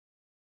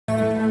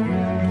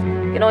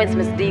know it's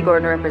Miss D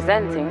Gordon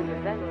representing.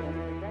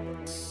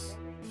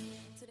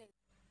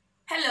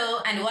 Hello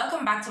and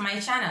welcome back to my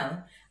channel.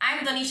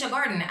 I'm Donisha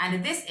Gordon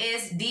and this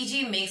is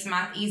DG Makes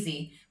Math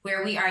Easy,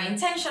 where we are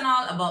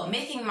intentional about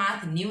making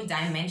math new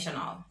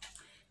dimensional.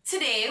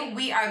 Today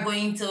we are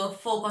going to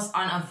focus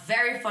on a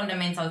very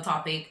fundamental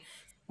topic.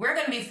 We're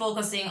going to be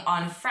focusing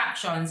on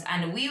fractions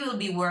and we will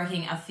be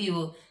working a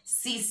few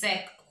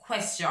CSEC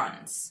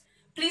questions.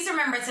 Please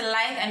remember to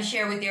like and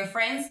share with your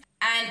friends.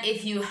 And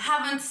if you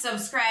haven't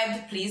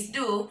subscribed, please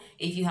do.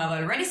 If you have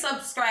already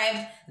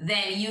subscribed,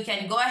 then you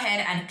can go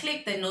ahead and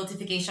click the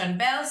notification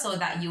bell so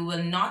that you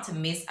will not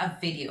miss a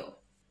video.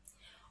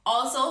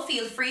 Also,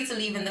 feel free to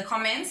leave in the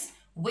comments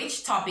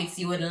which topics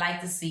you would like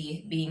to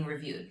see being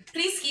reviewed.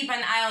 Please keep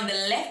an eye on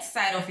the left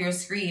side of your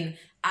screen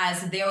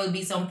as there will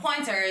be some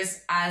pointers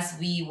as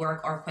we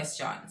work our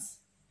questions.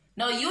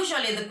 Now,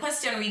 usually the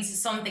question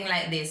reads something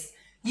like this.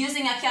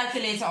 Using a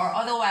calculator or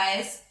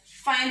otherwise,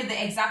 find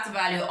the exact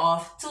value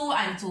of 2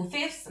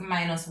 2/5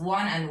 minus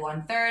 1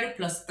 1/3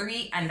 plus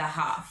 3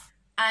 1/2.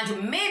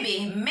 And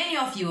maybe many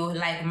of you,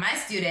 like my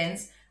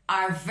students,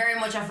 are very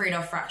much afraid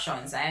of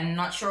fractions. I am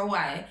not sure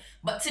why,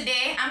 but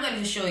today I'm going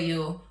to show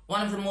you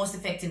one of the most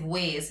effective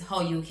ways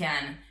how you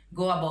can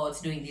go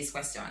about doing these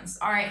questions.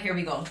 All right, here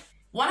we go.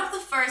 One of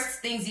the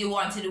first things you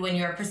want to do when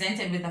you're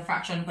presented with a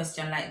fraction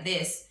question like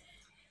this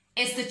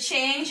is to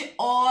change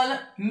all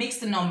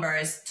mixed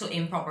numbers to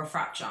improper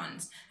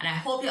fractions. And I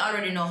hope you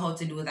already know how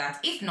to do that.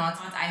 If not,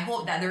 I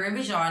hope that the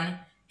revision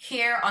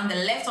here on the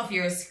left of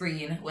your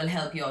screen will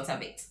help you out a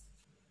bit.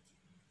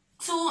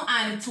 2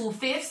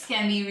 2/5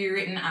 can be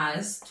rewritten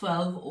as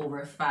 12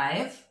 over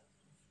 5.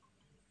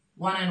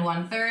 1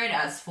 1/3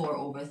 as 4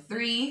 over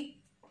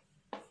 3.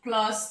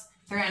 Plus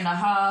 3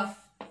 1/2,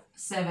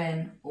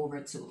 7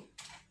 over 2.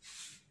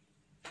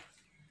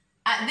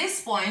 At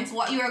this point,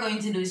 what you are going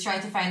to do is try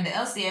to find the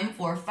LCM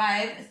for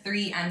 5,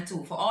 3, and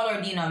 2 for all our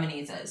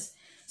denominators.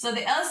 So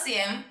the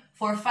LCM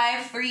for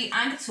 5, 3,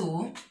 and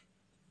 2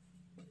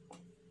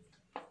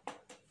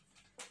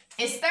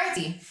 is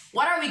 30.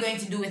 What are we going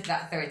to do with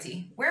that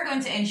 30? We're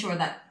going to ensure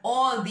that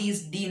all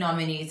these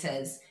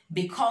denominators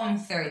become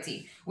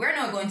 30. We're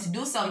now going to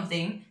do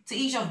something to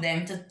each of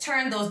them to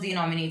turn those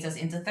denominators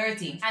into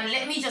 30. And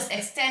let me just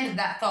extend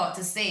that thought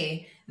to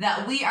say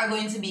that we are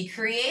going to be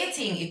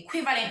creating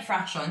equivalent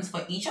fractions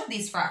for each of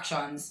these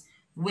fractions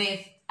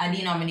with a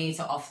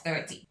denominator of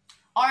 30.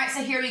 All right,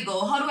 so here we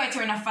go. How do I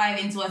turn a 5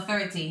 into a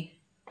 30?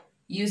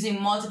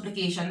 Using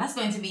multiplication, that's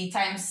going to be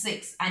times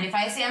 6. And if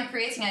I say I'm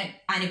creating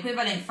an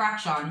equivalent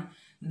fraction,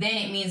 then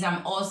it means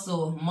I'm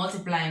also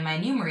multiplying my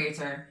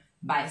numerator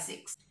by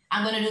 6.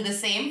 I'm going to do the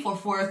same for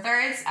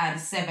 4/3 and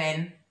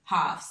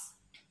 7/2.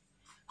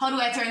 How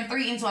do I turn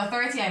 3 into a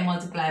 30? I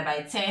multiply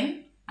by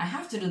 10. I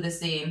have to do the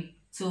same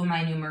to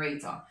my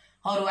numerator.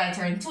 How do I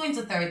turn 2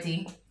 into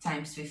 30?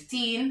 Times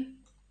 15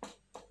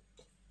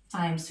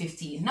 times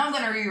 15. Now I'm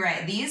going to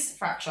rewrite these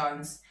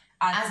fractions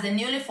as the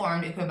newly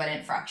formed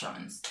equivalent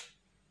fractions.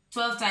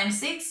 12 times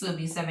 6 will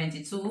be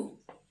 72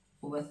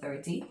 over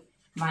 30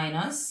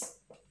 minus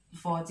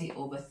 40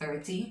 over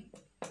 30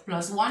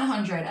 plus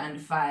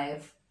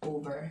 105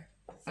 over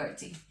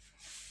 30.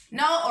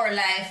 Now our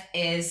life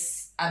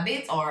is a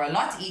bit or a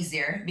lot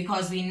easier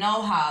because we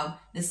now have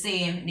the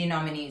same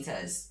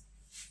denominators.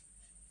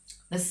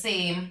 The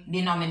same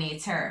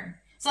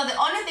denominator. So the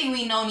only thing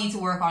we now need to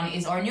work on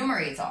is our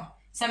numerator.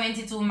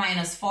 72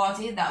 minus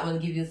 40, that will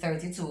give you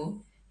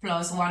 32,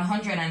 plus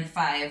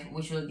 105,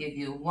 which will give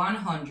you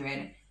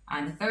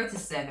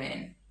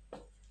 137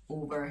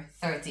 over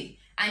 30.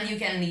 And you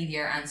can leave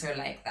your answer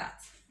like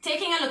that.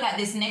 Taking a look at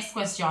this next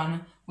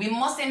question, we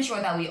must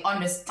ensure that we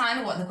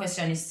understand what the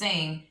question is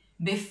saying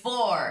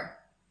before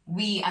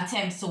we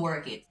attempt to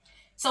work it.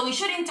 So we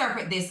should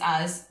interpret this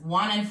as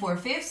 1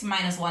 4/5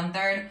 minus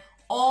 1/3,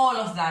 all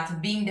of that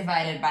being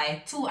divided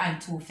by 2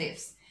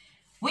 2/5,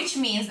 which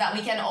means that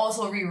we can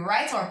also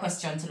rewrite our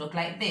question to look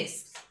like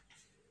this.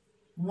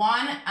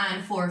 1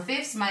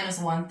 4/5 minus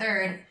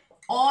 1/3,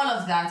 all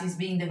of that is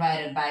being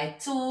divided by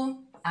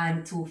 2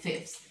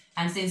 2/5.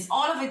 And since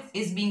all of it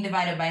is being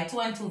divided by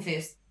 2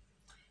 2/5,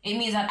 it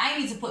means that I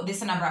need to put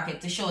this in a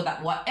bracket to show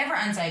that whatever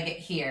answer I get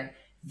here,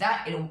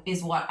 that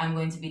is what I'm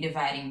going to be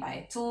dividing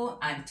by 2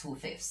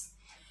 2/5.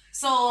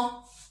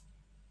 So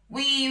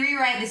we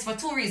rewrite this for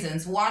 2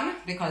 reasons. 1,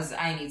 because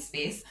I need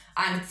space.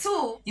 And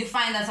 2, you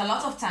find that a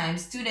lot of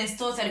times students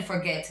totally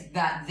forget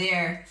that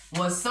there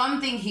was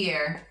something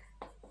here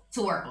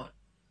to work on.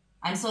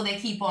 And so they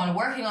keep on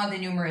working on the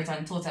numerator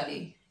and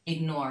totally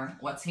ignore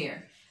what's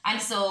here.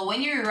 And so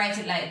when you rewrite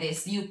it like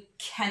this, you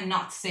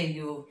cannot say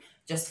you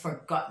just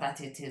forgot that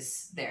it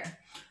is there.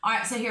 All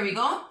right, so here we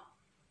go.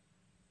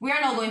 We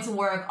are now going to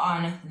work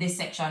on this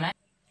section.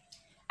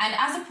 And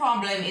as the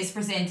problem is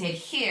presented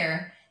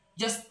here,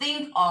 just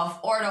think of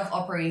order of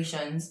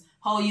operations,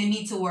 how you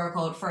need to work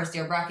out first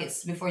your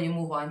brackets before you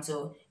move on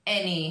to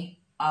any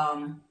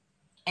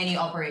other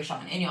operation.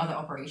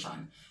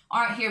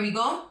 All right, here we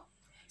go.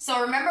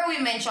 So remember we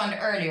mentioned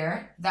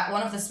earlier that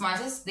one of the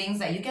smartest things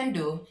that you can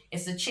do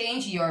is to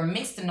change your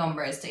mixed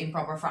numbers to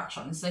improper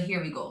fractions. So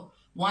here we go.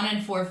 1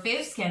 and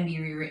 4/5 can be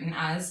rewritten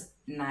as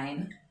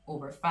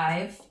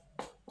 9/5.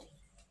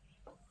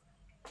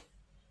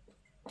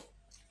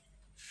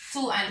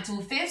 2 and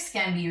 2/5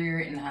 can be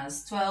rewritten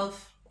as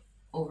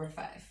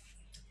 12/5.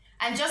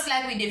 And just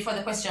like we did for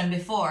the question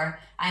before,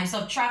 I'm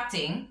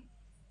subtracting.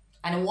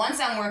 And once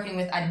I'm working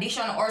with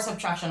addition or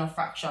subtraction of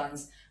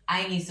fractions,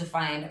 I need to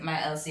find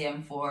my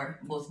LCM for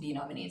both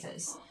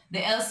denominators.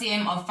 The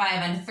LCM of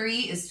 5 and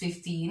 3 is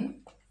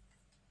 15.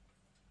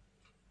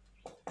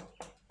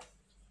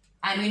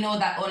 And we know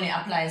that only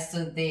applies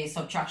to the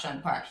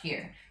subtraction part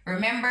here.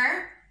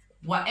 Remember,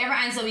 whatever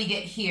answer we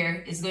get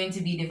here is going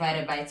to be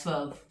divided by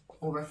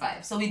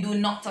 12/5. So we do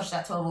not touch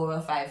that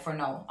 12/5 for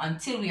now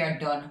until we are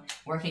done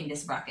working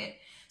this bracket.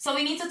 So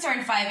we need to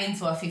turn 5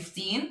 into a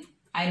 15.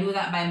 I do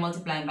that by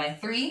multiplying by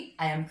 3.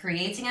 I am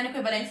creating an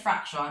equivalent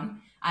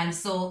fraction, and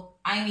so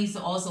I need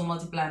to also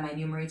multiply my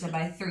numerator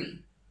by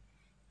 3.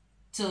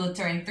 To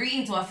turn 3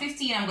 into a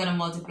 15, I'm going to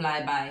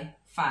multiply by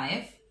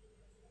 5.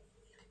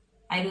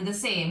 I do the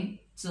same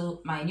to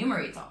my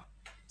numerator.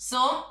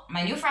 So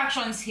my new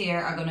fractions here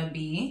are going to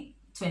be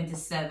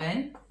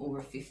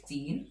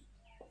 27/15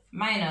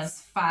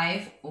 minus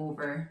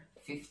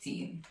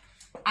 5/15.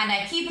 And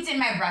I keep it in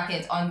my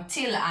bracket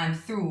until I'm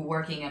through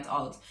working it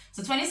out.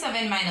 So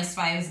 27 minus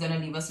 5 is going to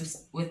leave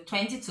us with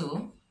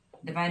 22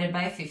 divided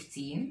by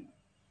 15.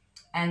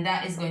 And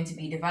that is going to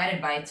be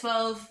divided by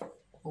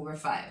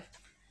 12/5.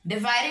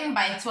 Dividing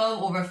by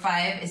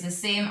 12/5 is the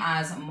same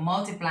as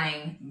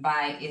multiplying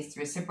by its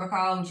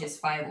reciprocal, which is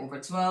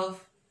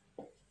 5/12.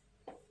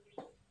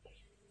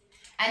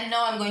 And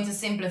now I'm going to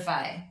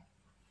simplify.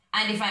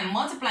 And if I'm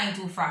multiplying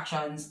two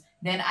fractions,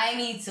 then I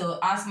need to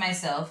ask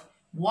myself,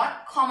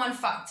 what common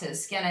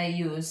factors can I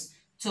use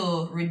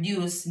to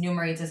reduce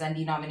numerators and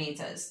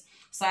denominators?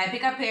 So I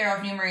pick a pair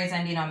of numerator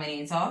and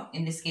denominator,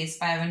 in this case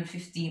 5 and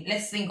 15.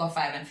 Let's think of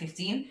 5 and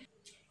 15.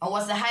 Or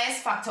what's the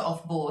highest factor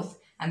of both?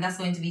 And that's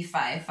going to be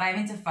 5. 5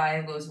 into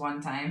 5 goes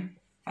 1 time.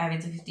 5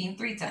 into 15,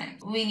 3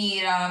 times. We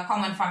need a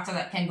common factor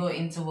that can go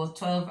into both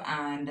 12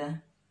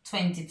 and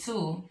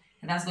 22.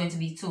 And that's going to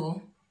be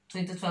 2. 2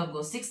 into 12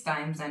 goes 6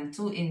 times. And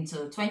 2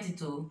 into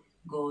 22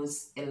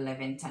 goes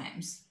 11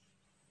 times.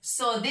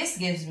 So this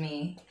gives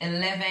me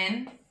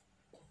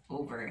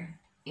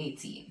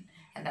 11/18.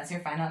 And that's your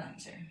final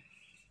answer.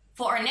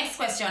 For our next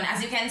question,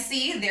 as you can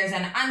see, there's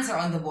an answer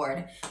on the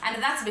board.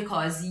 And that's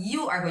because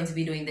you are going to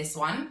be doing this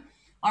one.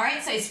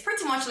 Alright, so it's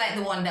pretty much like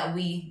the one that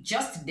we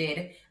just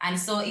did. And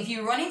so if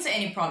you run into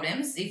any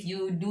problems, if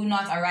you do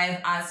not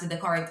arrive at the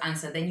correct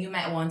answer, then you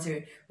might want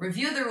to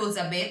review the rules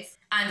a bit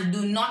and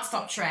do not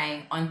stop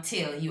trying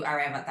until you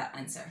arrive at that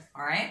answer.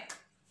 Alright?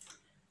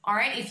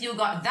 Alright, if you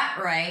got that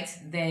right,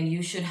 then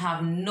you should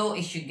have no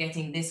issue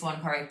getting this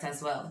one correct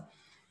as well.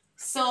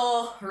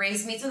 So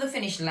race me to the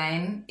finish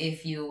line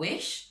if you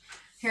wish.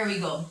 Here we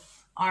go.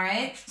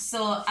 Alright,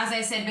 so as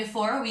I said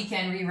before, we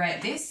can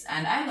rewrite this,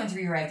 and I'm going to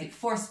rewrite it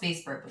for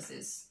space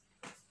purposes.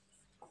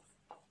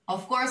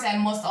 Of course, I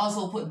must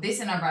also put this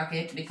in a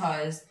bracket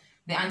because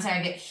the answer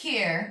I get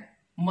here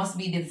must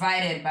be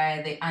divided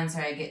by the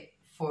answer I get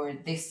for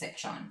this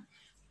section.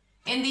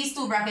 In these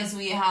two brackets,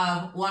 we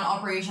have one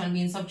operation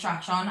being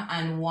subtraction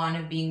and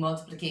one being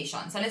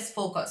multiplication. So let's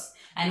focus.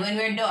 And when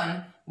we're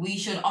done, we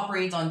should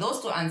operate on those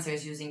two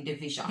answers using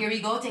division. Here we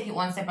go, take it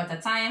one step at a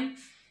time.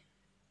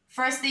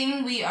 First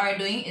thing we are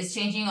doing is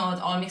changing out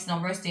all mixed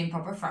numbers to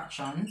improper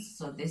fractions.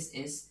 So this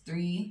is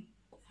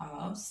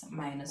 3/2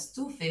 minus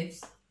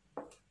 2/5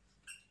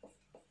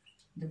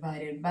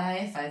 divided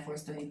by 5 4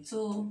 is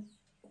 22.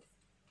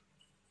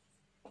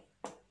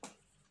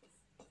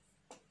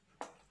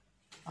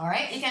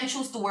 Alright, you can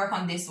choose to work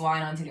on this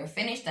one until you're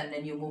finished, and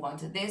then you move on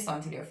to this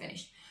until you're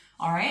finished.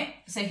 Alright,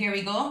 so here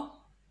we go.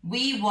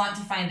 We want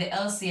to find the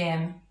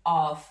LCM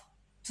of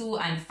 2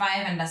 and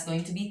 5, and that's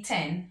going to be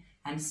 10.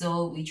 And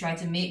so we try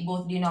to make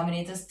both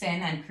denominators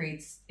 10 and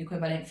create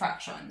equivalent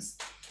fractions.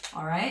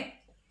 Alright,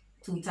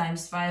 2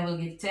 times 5 will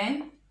give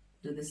 10.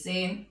 Do the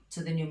same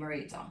to the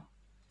numerator.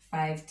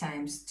 5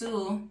 times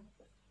 2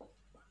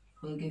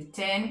 will give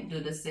 10. Do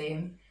the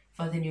same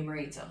for the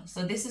numerator.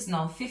 So this is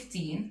now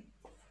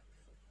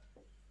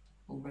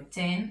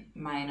 15/10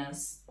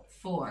 minus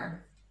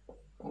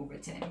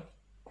 4/10.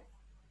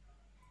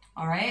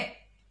 Alright,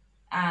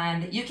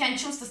 and you can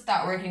choose to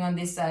start working on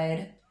this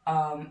side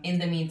in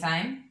the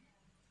meantime.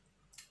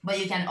 But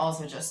you can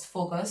also just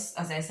focus,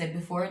 as I said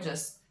before,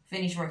 just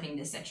finish working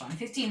this section.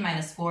 15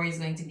 minus 4 is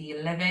going to be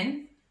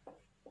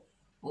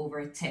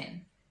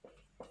 11/10.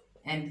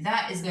 And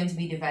that is going to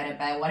be divided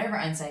by whatever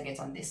answer I get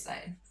on this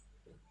side.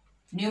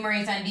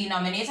 Numerator and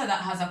denominator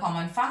that has a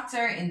common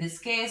factor in this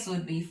case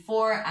would be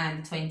 4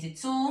 and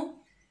 22.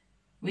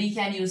 We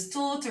can use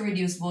 2 to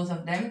reduce both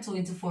of them. 2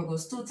 into 4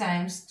 goes 2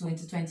 times. 2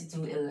 into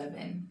 22,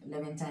 11.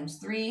 11 times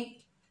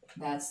 3,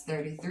 that's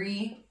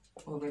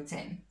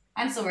 33/10.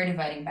 And so we're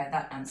dividing by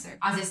that answer.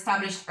 As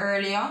established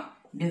earlier,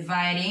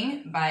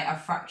 dividing by a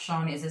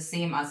fraction is the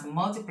same as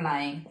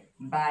multiplying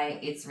by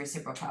its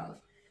reciprocal.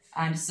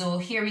 And so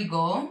here we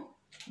go.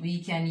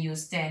 We can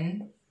use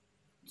 10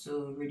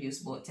 to reduce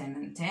both 10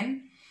 and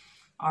 10.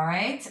 All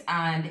right,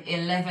 and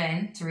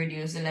 11 to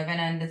reduce 11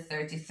 and the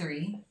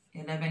 33.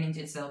 11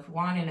 into itself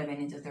 1, 11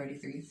 into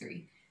 33,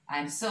 3.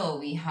 And so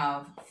we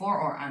have for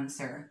our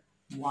answer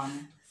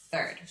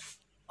 1/3.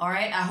 All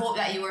right, I hope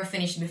that you were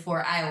finished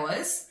before I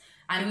was.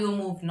 And we will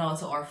move now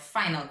to our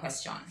final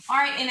question. All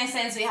right, in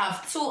essence, we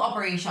have two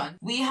operations.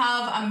 We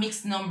have a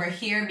mixed number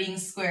here being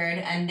squared,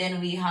 and then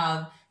we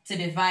have to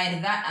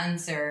divide that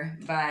answer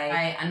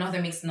by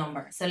another mixed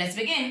number. So let's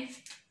begin.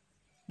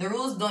 The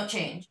rules don't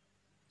change.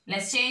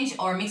 Let's change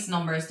our mixed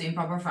numbers to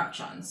improper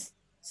fractions.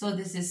 So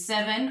this is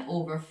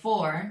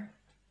 7/4,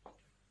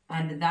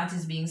 and that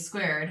is being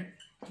squared,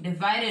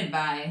 divided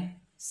by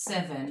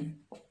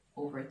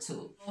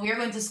 7/2. We are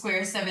going to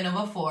square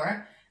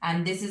 7/4,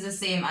 and this is the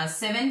same as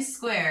 7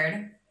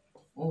 squared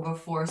over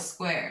 4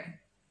 squared.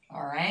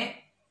 All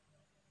right?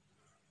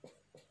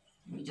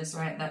 Let me just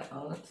write that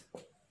out.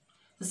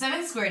 So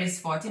 7 squared is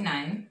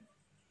 49.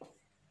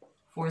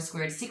 4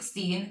 squared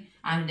 16.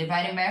 And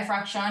dividing by a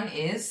fraction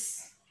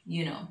is,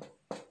 you know,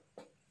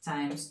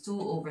 times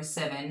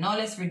 2/7. Now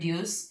let's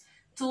reduce.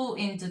 2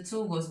 into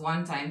 2 goes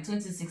 1 time. 2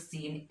 into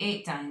 16,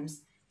 8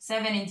 times.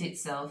 7 into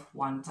itself,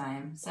 1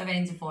 time. 7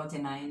 into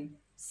 49,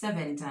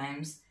 7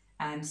 times.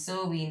 And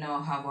so we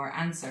now have our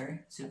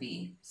answer to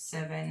be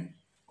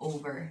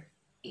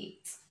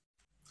 7/8.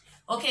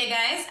 Okay,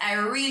 guys, I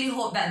really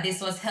hope that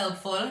this was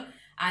helpful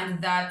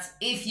and that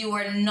if you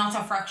were not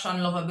a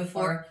fraction lover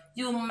before,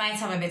 you might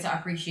have a better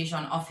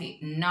appreciation of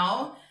it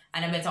now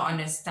and a better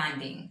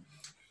understanding.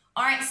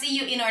 All right, see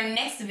you in our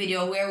next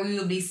video where we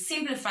will be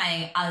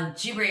simplifying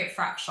algebraic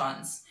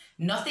fractions.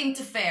 Nothing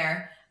to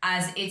fear,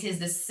 as it is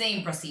the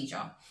same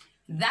procedure.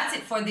 That's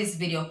it for this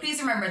video. Please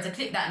remember to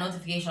click that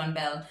notification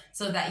bell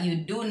so that you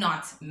do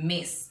not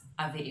miss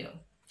a video.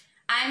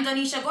 I'm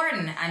Donisha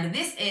Gordon, and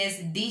this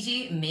is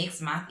DG Makes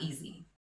Math Easy.